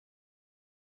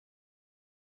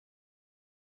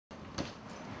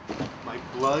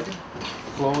Blood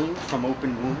flowing from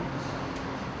open wounds.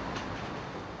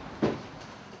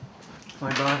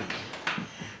 My body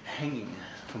hanging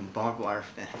from barbed wire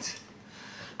fence.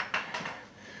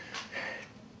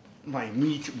 My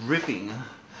meat ripping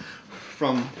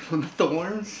from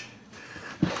thorns.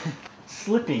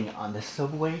 Slipping on the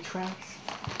subway tracks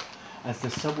as the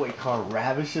subway car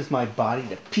ravishes my body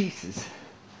to pieces.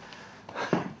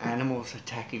 Animals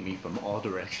attacking me from all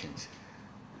directions,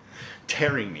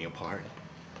 tearing me apart.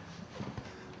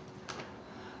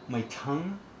 My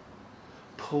tongue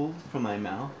pulled from my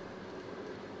mouth.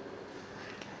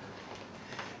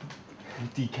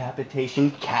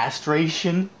 Decapitation,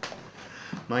 castration.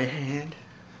 My hand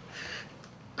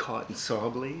caught in saw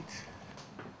blades.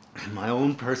 And my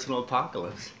own personal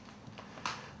apocalypse.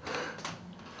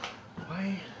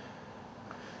 Why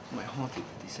am I haunted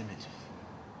with these images?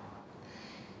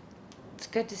 It's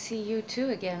good to see you too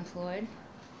again, Floyd.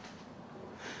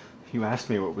 You asked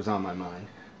me what was on my mind.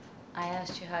 I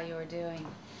asked you how you were doing.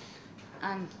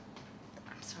 I'm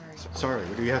sorry. Sorry?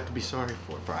 What do you have to be sorry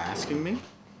for? For asking me?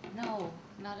 No,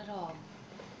 not at all.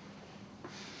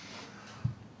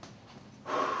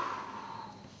 Well,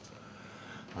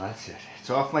 that's it. It's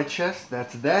off my chest.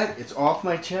 That's that. It's off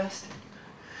my chest.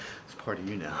 It's part of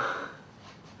you now.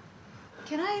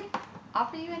 Can I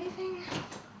offer you anything?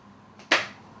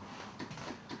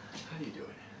 How do you do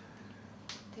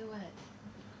it? Do what?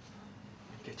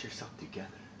 Get yourself together.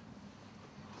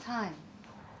 Time.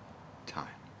 Time.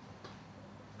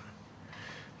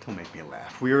 Don't make me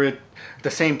laugh. We were at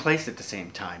the same place at the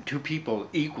same time. Two people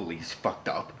equally fucked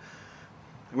up.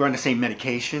 We were on the same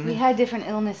medication. We had different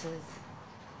illnesses.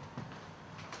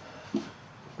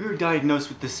 We were diagnosed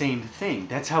with the same thing.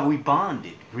 That's how we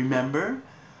bonded, remember?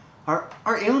 Our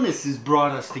illnesses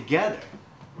brought us together.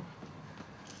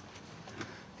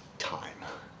 Time.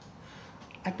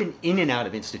 I've been in and out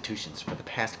of institutions for the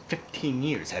past 15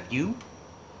 years. Have you?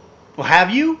 Well, have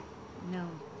you? No.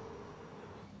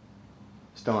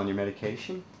 Still on your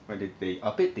medication? Or did they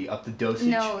up it? They upped the dosage?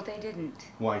 No, they didn't.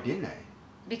 Why didn't they?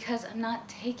 Because I'm not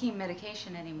taking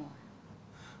medication anymore.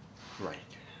 Right.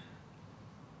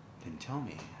 Then tell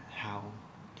me, how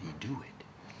do you do it?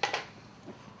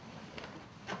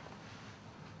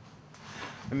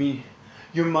 I mean,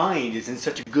 your mind is in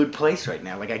such a good place right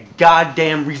now, like a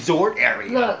goddamn resort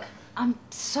area. Look, I'm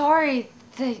sorry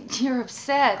that you're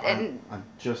upset and... I'm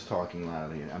just talking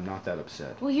loudly. I'm not that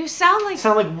upset. Well, you sound like...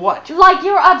 Sound like what? Like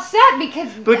you're upset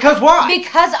because... Because why?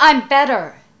 Because I'm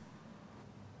better.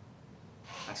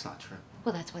 That's not true.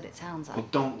 Well, that's what it sounds like. Well,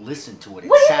 don't listen to what it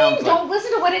What do you sounds mean, like. don't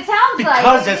listen to what it sounds like?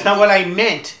 Because that's not what I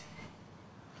meant.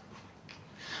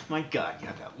 My God, you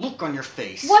have that look on your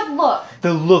face. What look?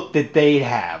 The look that they'd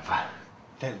have.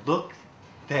 That look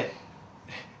that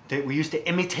we used to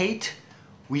imitate,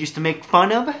 we used to make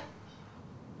fun of.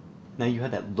 Now you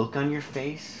have that look on your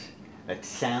face, that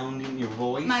sound in your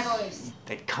voice. My voice.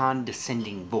 That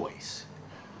condescending voice.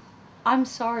 I'm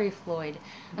sorry, Floyd.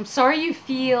 I'm sorry you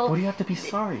feel... What do you have to be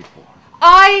sorry for?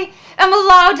 I am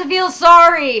allowed to feel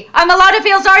sorry. I'm allowed to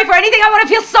feel sorry for anything I want to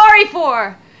feel sorry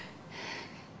for.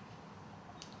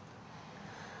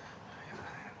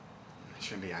 I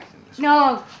shouldn't be acting this way.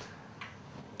 No.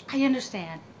 I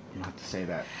understand. You don't have to say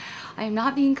that. I am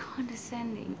not being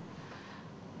condescending.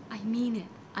 I mean it.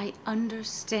 I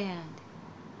understand.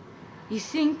 You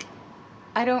think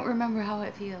I don't remember how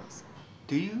it feels.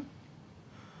 Do you?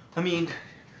 I mean,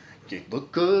 you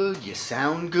look good, you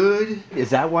sound good. Is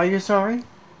that why you're sorry?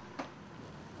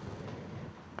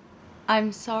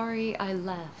 I'm sorry I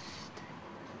left.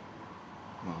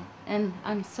 Well, And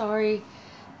I'm sorry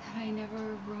that I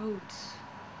never wrote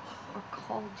or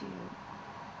called you.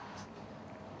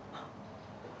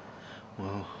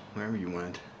 well, wherever you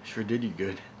went, sure did you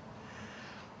good.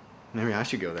 Maybe I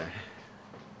should go there.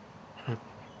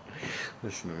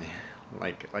 Listen to me.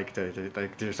 Like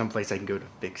there's some place I can go to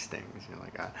fix things, you know,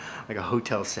 like a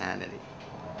Hotel Sanity.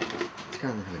 It's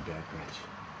gotten really bad, Rich.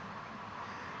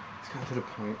 It's gotten to the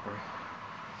point where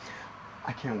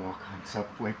I can't walk on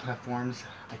subway platforms.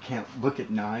 I can't look at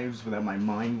knives without my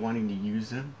mind wanting to use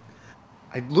them.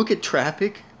 I look at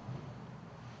traffic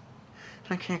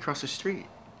and I can't cross the street.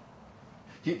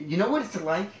 You know what it's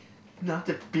like not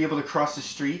to be able to cross the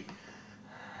street?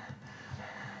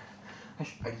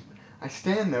 I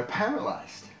stand there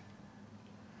paralyzed.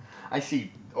 I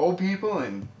see old people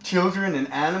and children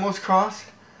and animals cross,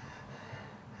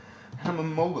 and I'm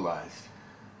immobilized.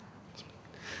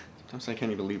 Sometimes I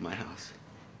can't even leave my house.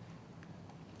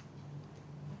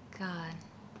 God,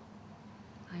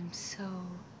 I'm so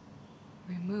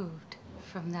removed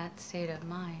from that state of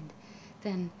mind.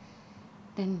 Then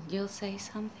you'll say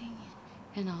something,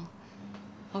 and I'll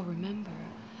I'll remember.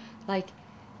 Like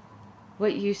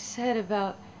what you said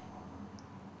about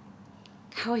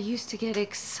how I used to get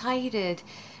excited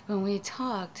when we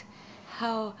talked.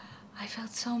 How I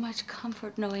felt so much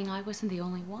comfort knowing I wasn't the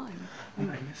only one. I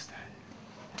miss that.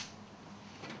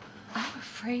 I'm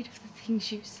afraid of the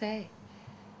things you say.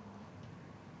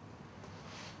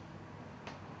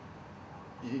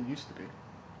 You didn't used to be.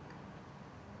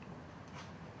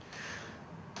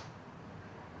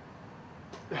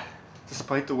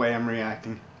 Despite the way I'm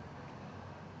reacting,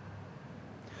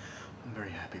 I'm very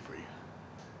happy for you.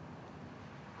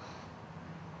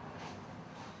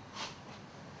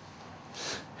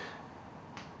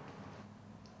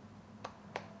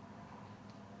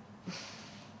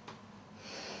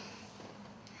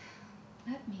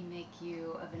 Let me make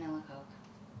you a vanilla Coke.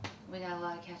 We got a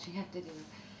lot of catching up to do.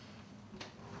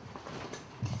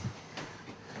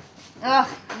 Ugh,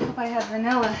 I hope I have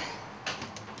vanilla.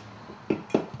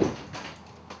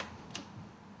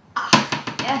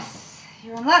 Ah, yes,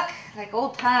 you're in luck, like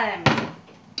old times.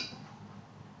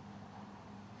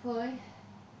 Floyd?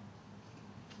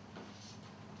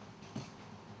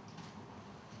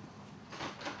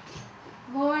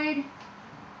 Floyd?